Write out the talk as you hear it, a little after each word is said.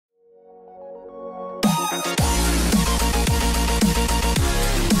Alright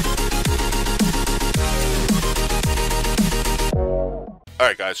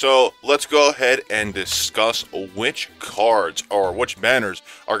guys, so let's go ahead and discuss which cards or which banners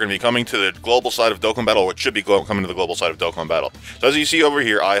are going to be coming to the global side of Dokkan Battle, or which should be coming to the global side of Dokkan Battle. So as you see over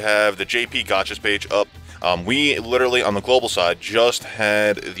here, I have the JP Gotchas page up. We literally, on the global side, just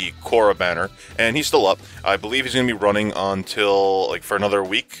had the Korra banner, and he's still up. I believe he's going to be running until, like, for another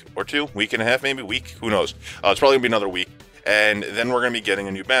week or two, week and a half, maybe, week, who knows. It's probably going to be another week. And then we're going to be getting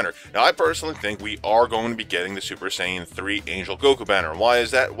a new banner. Now, I personally think we are going to be getting the Super Saiyan 3 Angel Goku banner. Why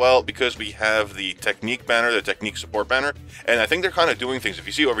is that? Well, because we have the Technique banner, the Technique support banner, and I think they're kind of doing things. If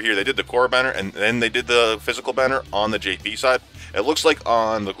you see over here, they did the Korra banner, and then they did the physical banner on the JP side. It looks like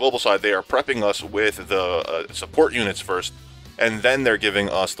on the global side, they are prepping us with the support units first, and then they're giving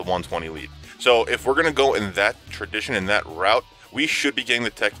us the 120 lead. So if we're going to go in that tradition, in that route, we should be getting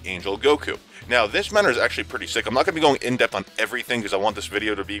the Tech Angel Goku. Now, this banner is actually pretty sick. I'm not going to be going in-depth on everything because I want this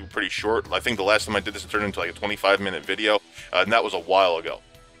video to be pretty short. I think the last time I did this, it turned into like a 25-minute video, and that was a while ago.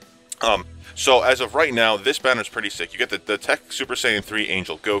 So as of right now, this banner is pretty sick. You get the Tech Super Saiyan 3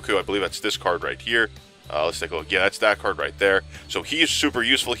 Angel Goku. I believe that's this card right here. Let's take a look. Yeah, that's that card right there. So he is super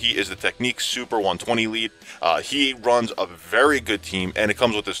useful. He is the Technique Super 120 lead. He runs a very good team, and it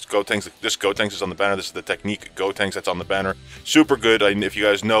comes with this Gotenks. This Gotenks is on the banner. This is the Technique Gotenks that's on the banner. Super good. If you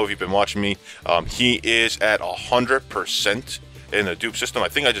guys know, if you've been watching me, he is at 100% in the dupe system. I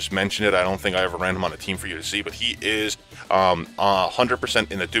think I just mentioned it. I don't think I ever ran him on a team for you to see, but he is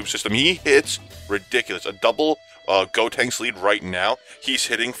 100% in the dupe system. He hits ridiculous. A double Gotenks lead right now, he's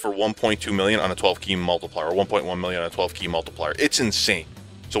hitting for 1.2 million on a 12 key multiplier, or 1.1 million on a 12 key multiplier. It's insane.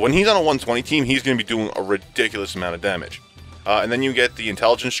 So when he's on a 120 team, he's going to be doing a ridiculous amount of damage. And then you get the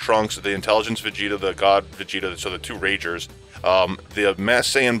Intelligence Trunks, the Intelligence Vegeta, the God Vegeta, so the two Ragers, the Mass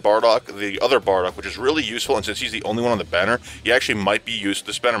Saiyan Bardock, the other Bardock, which is really useful, and since he's the only one on the banner, he actually might be used,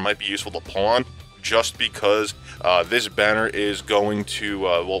 this banner might be useful to pull on, just because this banner is going to,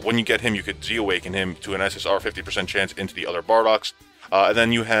 well, when you get him, you could Z-Awaken him to an SSR 50% chance into the other Bardocks. And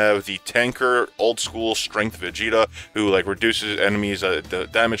then you have the Tanker, old school Strength Vegeta, who like reduces enemies, the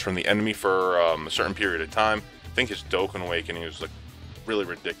damage from the enemy for a certain period of time. I think his Dokkan Awakening is like really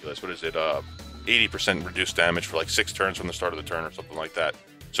ridiculous. What is it? 80% reduced damage for like 6 turns from the start of the turn or something like that.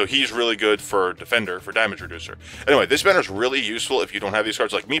 So he's really good for Defender, for Damage Reducer. Anyway, this banner is really useful if you don't have these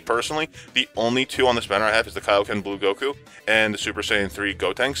cards. Like me personally, the only two on this banner I have is the Kaioken Blue Goku and the Super Saiyan 3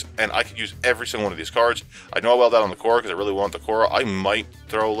 Gotenks, and I could use every single one of these cards. I know I welled out on the Korra because I really want the Korra. I might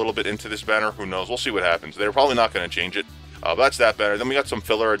throw a little bit into this banner. Who knows? We'll see what happens. They're probably not going to change it. But that's that banner. Then we got some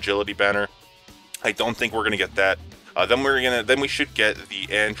filler Agility banner. I don't think we're going to get that. Then we should get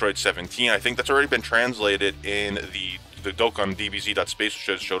the Android 17. I think that's already been translated in the Dokkan DBZ.space,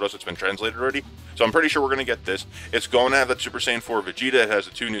 which showed us it's been translated already. So I'm pretty sure we're going to get this. It's going to have that Super Saiyan 4 Vegeta. It has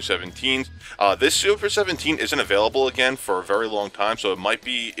the 2 new 17s. This Super 17 isn't available again for a very long time, so it might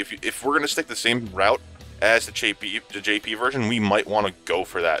be, if we're going to stick the same route as the JP version, we might want to go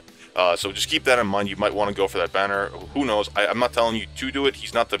for that. So just keep that in mind. You might want to go for that banner. Who knows? I'm not telling you to do it.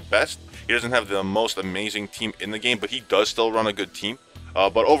 He's not the best. He doesn't have the most amazing team in the game, but he does still run a good team.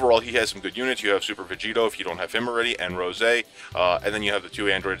 But overall, he has some good units. You have Super Vegito, if you don't have him already, and Rose. And then you have the 2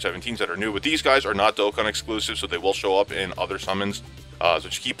 Android 17s that are new. But these guys are not Dokkan exclusive, so they will show up in other summons. So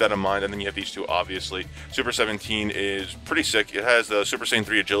just keep that in mind. And then you have these two, obviously. Super 17 is pretty sick. It has the Super Saiyan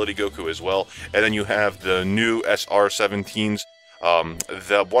 3 Agility Goku as well. And then you have the new SR 17s.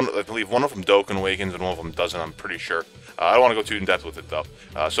 I believe one of them Dokkan Awakens and one of them doesn't, I'm pretty sure. I don't want to go too in depth with it though.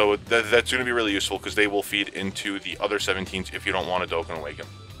 So that's going to be really useful because they will feed into the other 17s if you don't want a Dokkan Awaken.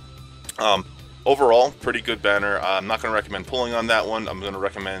 Overall, pretty good banner. I'm not going to recommend pulling on that one. I'm going to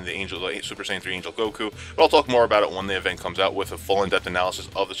recommend the Super Saiyan 3 Angel Goku, but I'll talk more about it when the event comes out with a full in-depth analysis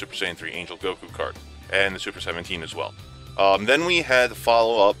of the Super Saiyan 3 Angel Goku card and the Super 17 as well. Then we had the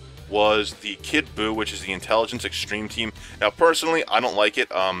follow-up was the Kid Buu, which is the Intelligence Extreme team. Now, personally, I don't like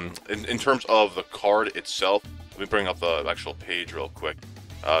it. In terms of the card itself, let me bring up the actual page real quick.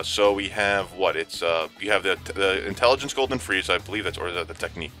 So we have what? It's you have the Intelligence Golden Frieza, I believe that's, or the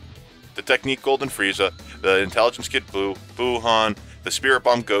Technique. The Technique Golden Frieza, the Intelligence Kid Buu, Buuhan, the Spirit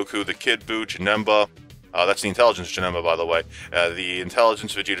Bomb Goku, the Kid Buu, Janemba. That's the Intelligence Janemba, by the way. The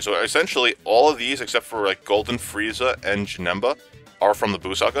Intelligence Vegeta. So essentially, all of these, except for like Golden Frieza and Janemba, are from the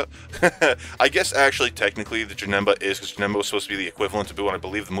Buu saga. I guess actually technically the Janemba is, because Janemba was supposed to be the equivalent to Buu, and I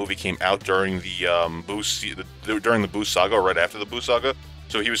believe the movie came out during the Buu saga, or right after the Buu saga.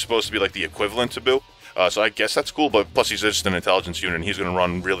 So he was supposed to be like the equivalent to Buu. So I guess that's cool, but plus he's just an intelligence unit, and he's going to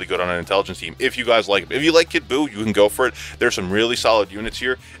run really good on an intelligence team if you guys like him. If you like Kid Buu, you can go for it. There's some really solid units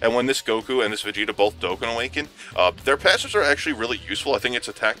here, and when this Goku and this Vegeta both Dokkan Awaken, their passives are actually really useful. I think it's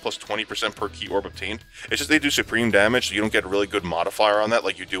attack plus 20% per key orb obtained. It's just they do supreme damage, so you don't get a really good modifier on that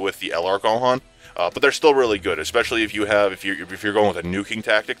like you do with the LR Gohan. But they're still really good, especially if you're going with a nuking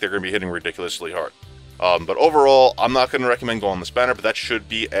tactic, they're going to be hitting ridiculously hard. But overall, I'm not going to recommend going on this banner, but that should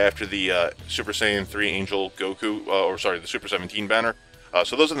be after the Super Saiyan 3 Angel Goku, the Super 17 banner.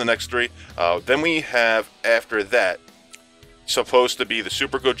 So those are the next three. Then we have, after that, supposed to be the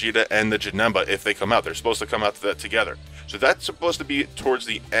Super Gogeta and the Janemba if they come out. They're supposed to come out to that together. So that's supposed to be towards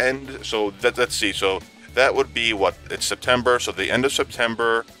the end. So let's see. So that would be what? It's September. So the end of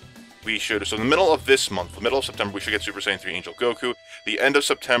September, so in the middle of this month, the middle of September, we should get Super Saiyan 3 Angel Goku. The end of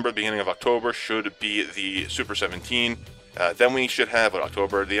September, beginning of October, should be the Super 17. Then we should have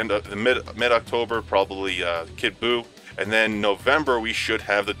October, the end of the mid-October, probably Kid Buu. And then November, we should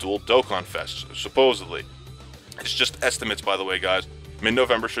have the Dual Dokkan Fest, supposedly. It's just estimates, by the way, guys.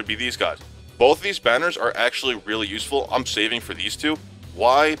 Mid-November should be these guys. Both of these banners are actually really useful. I'm saving for these two.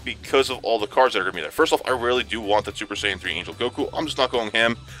 Why? Because of all the cards that are going to be there. First off, I really do want the Super Saiyan 3 Angel Goku. I'm just not going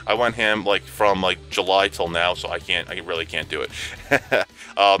ham. I went ham from July till now, so I really can't do it.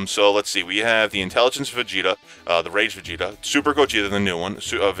 So let's see. We have the Intelligence Vegeta, the Rage Vegeta, Super Gogeta, the new one,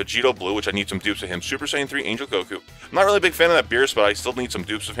 Vegito Blue, which I need some dupes of him, Super Saiyan 3 Angel Goku. I'm not really a big fan of that Beerus, but I still need some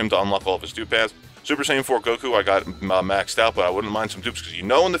dupes of him to unlock all of his dupe paths. Super Saiyan 4 Goku, I got maxed out, but I wouldn't mind some dupes because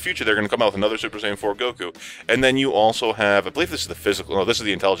in the future they're going to come out with another Super Saiyan 4 Goku. And then you also have, I believe this is the physical, no, this is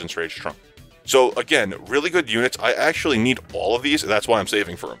the Intelligence Rage Trunk. So again, really good units. I actually need all of these, and that's why I'm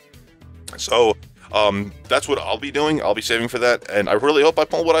saving for them. So that's what I'll be doing. I'll be saving for that, and I really hope I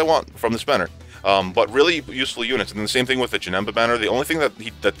pull what I want from this banner. But really useful units. And then the same thing with the Janemba banner. The only thing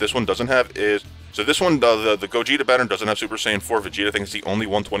that this one doesn't have is, so this one, the Gogeta banner doesn't have Super Saiyan 4 Vegeta. I think it's the only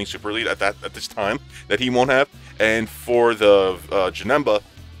 120 Super Elite at this time that he won't have. And for the Janemba,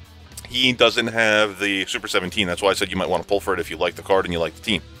 he doesn't have the Super 17. That's why I said you might want to pull for it if you like the card and you like the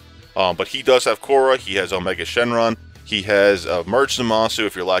team. But he does have Korra. He has Omega Shenron. He has Merge Zamasu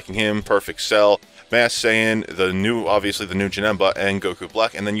if you're lacking him. Perfect Cell. Mass Saiyan, obviously the new Janemba, and Goku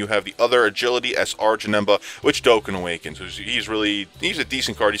Black, and then you have the other Agility SR Janemba, which Dokkan Awakens. He's a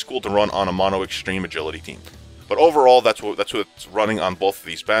decent card. He's cool to run on a Mono Extreme Agility team. But overall, that's what's running on both of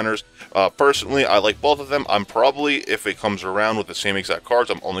these banners. Personally, I like both of them. I'm probably, if it comes around with the same exact cards,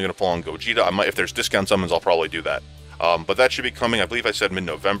 I'm only going to pull on Gogeta. If there's discount summons, I'll probably do that. But that should be coming, I believe I said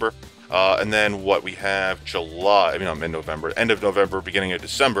mid-November. And then what we have mid-November, end of November, beginning of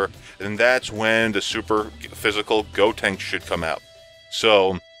December, and that's when the Super Physical Gotenks should come out.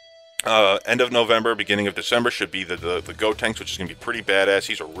 So, end of November, beginning of December should be the Gotenks, which is going to be pretty badass.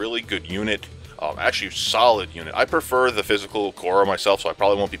 He's a really good unit. Actually, solid unit. I prefer the physical Korra myself, so I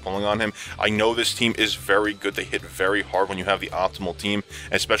probably won't be pulling on him. I know this team is very good. They hit very hard when you have the optimal team,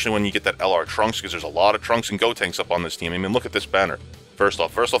 especially when you get that LR Trunks, because there's a lot of Trunks and Gotenks up on this team. I mean, look at this banner. First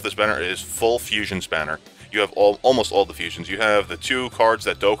off, this banner is full fusions banner. You have almost all the fusions. You have the two cards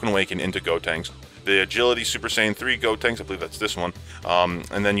that Dokkan Awaken into Gotenks. The Agility Super Saiyan 3 Gotenks, I believe that's this one.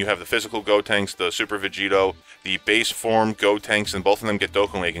 And then you have the physical Gotenks, the Super Vegito, the base form Gotenks, and both of them get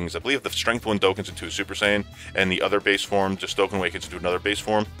Dokkan Awakens. I believe the Strength one Dokkans into a Super Saiyan, and the other base form just Dokkan Awakens into another base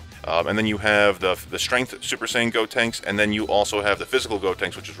form. And then you have the Strength Super Saiyan Gotenks, and then you also have the physical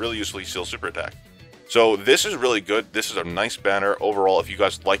Gotenks, which is really useful to steal Super Attack. So this is really good. This is a nice banner overall if you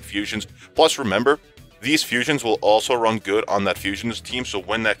guys like fusions. Plus, remember, these fusions will also run good on that fusions team, so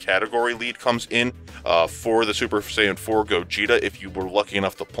when that category lead comes in for the Super Saiyan 4 Gogeta, if you were lucky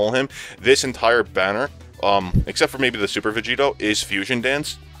enough to pull him, this entire banner, except for maybe the Super Vegito, is Fusion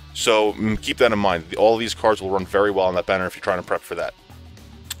Dance. So keep that in mind. All of these cards will run very well on that banner if you're trying to prep for that.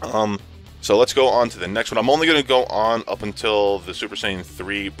 So let's go on to the next one. I'm only going to go on up until the Super Saiyan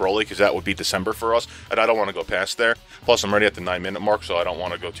 3 Broly, because that would be December for us, and I don't want to go past there. Plus, I'm already at the 9-minute mark, so I don't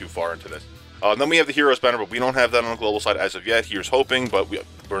want to go too far into this. Then we have the Heroes banner, but we don't have that on the global side as of yet. Here's hoping, but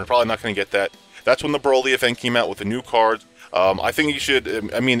we're probably not going to get that. That's when the Broly event came out with the new cards. I think you should,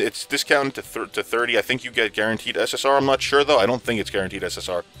 it's discounted to 30. I think you get guaranteed SSR. I'm not sure, though. I don't think it's guaranteed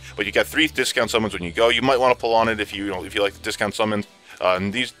SSR. But you get 3 discount summons when you go. You might want to pull on it if you like the discount summons.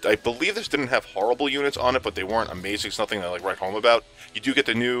 And these, I believe this didn't have horrible units on it, but they weren't amazing. It's nothing to write home about. You do get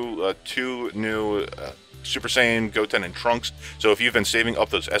the new, 2 new Super Saiyan, Goten, and Trunks. So if you've been saving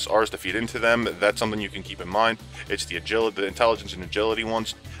up those SRs to feed into them, that's something you can keep in mind. It's the agility, the intelligence and agility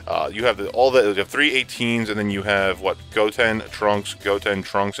ones. You have you have 3 18s, and then you have Goten,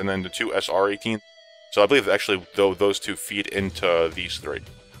 Trunks, and then the 2 SR 18. So I believe actually those 2 feed into these 3.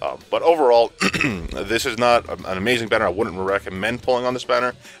 But overall, this is not an amazing banner. I wouldn't recommend pulling on this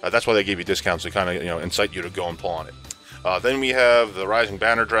banner. That's why they gave you discounts to kind of incite you to go and pull on it. Then we have the Rising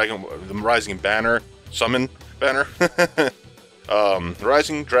Banner the Rising Banner Summon Banner, the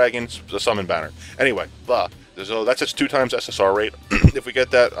Rising Dragon the Summon Banner. Anyway, so that's its 2 times SSR rate. If we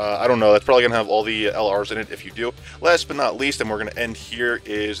get that, I don't know. That's probably gonna have all the LRs in it. If you do, last but not least, and we're gonna end here,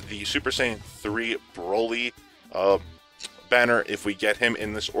 is the Super Saiyan 3 Broly banner. If we get him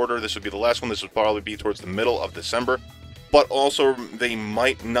in this order, this would be the last one. This would probably be towards the middle of December. But also, they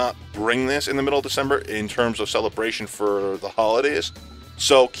might not bring this in the middle of December in terms of celebration for the holidays.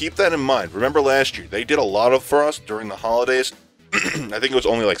 So keep that in mind. Remember last year, they did a lot for us during the holidays. I think it was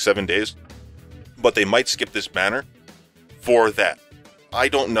only like 7 days. But they might skip this banner for that. I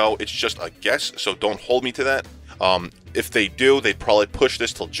don't know. It's just a guess, so don't hold me to that. If they do, they'd probably push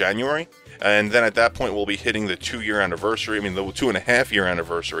this till January. And then at that point, we'll be hitting the 2-year anniversary. I mean, the 2.5-year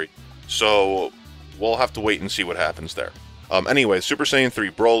anniversary. So we'll have to wait and see what happens there. Anyway, Super Saiyan 3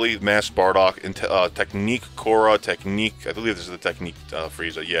 Broly, Masked Bardock, and Technique Korra, Technique, I believe this is the Technique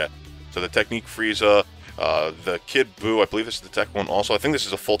Frieza, yeah. So the Technique Frieza, the Kid Buu, I believe this is the Tech one also. I think this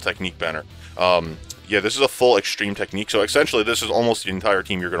is a full Technique banner. Yeah, this is a full Extreme Technique, so essentially this is almost the entire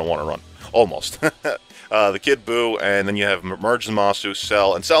team you're going to want to run. Almost. The Kid Buu, and then you have Merge Zamasu,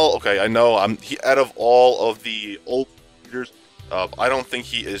 Cell, and Cell, okay, I know, out of all of the old leaders, I don't think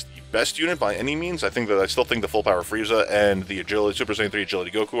he is the best unit by any means. I still think the Full Power Frieza and the Agility Super Saiyan 3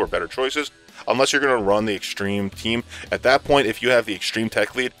 Agility Goku are better choices, unless you're going to run the Extreme team. At that point, if you have the Extreme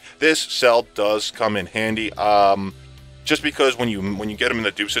Tech Lead, this Cell does come in handy. Just because when you get him in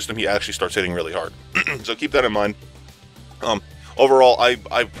the dupe system, he actually starts hitting really hard. So keep that in mind. Overall,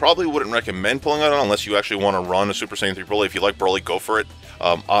 I probably wouldn't recommend pulling it on unless you actually want to run a Super Saiyan 3 Broly. If you like Broly, go for it.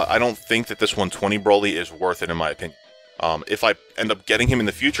 I don't think that this 120 Broly is worth it, in my opinion. If I end up getting him in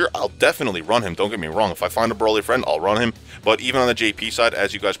the future, I'll definitely run him. Don't get me wrong. If I find a Broly friend, I'll run him. But even on the JP side,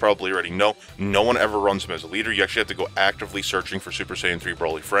 as you guys probably already know, no one ever runs him as a leader. You actually have to go actively searching for Super Saiyan 3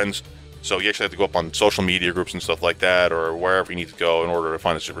 Broly friends. So you actually have to go up on social media groups and stuff like that, or wherever you need to go in order to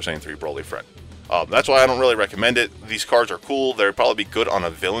find a Super Saiyan 3 Broly friend. That's why I don't really recommend it. These cards are cool. They'll probably be good on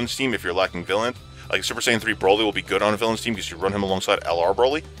a villain's team if you're lacking villain. Like Super Saiyan 3 Broly will be good on a villain's team because you run him alongside LR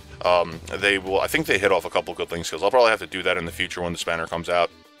Broly. I think they hit off a couple good link skills. I'll probably have to do that in the future when the banner comes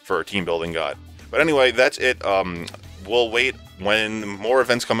out for a team building guide. But anyway, that's it. We'll wait. When more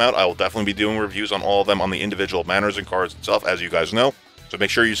events come out, I will definitely be doing reviews on all of them on the individual banners and cards itself, as you guys know. So make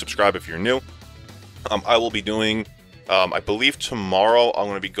sure you subscribe if you're new. I will be doing, I believe tomorrow, I'm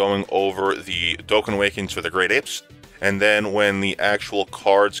going to be going over the Dokkan Awakens for the Great Apes. And then when the actual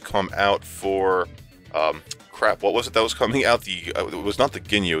cards come out for, crap, what was it that was coming out? It was not the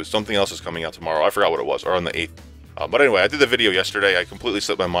Ginyu, it was something else is coming out tomorrow. I forgot what it was, or on the 8th. But anyway, I did the video yesterday. I completely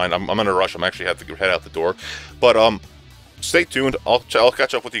slipped my mind. I'm in a rush. I'm actually have to head out the door. But stay tuned. I'll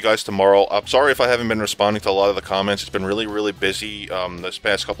catch up with you guys tomorrow. I'm sorry if I haven't been responding to a lot of the comments. It's been really, really busy this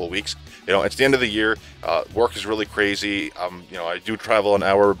past couple of weeks. You know, it's the end of the year. Work is really crazy. You know, I do travel an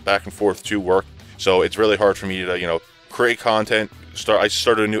hour back and forth to work, so it's really hard for me to, create content. I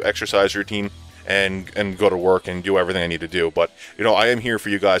started a new exercise routine and go to work and do everything I need to do. But, I am here for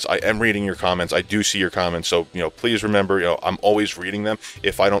you guys. I am reading your comments. I do see your comments. So, please remember, I'm always reading them.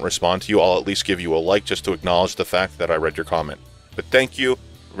 If I don't respond to you, I'll at least give you a like just to acknowledge the fact that I read your comment. But thank you.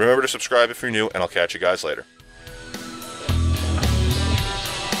 Remember to subscribe if you're new, and I'll catch you guys later.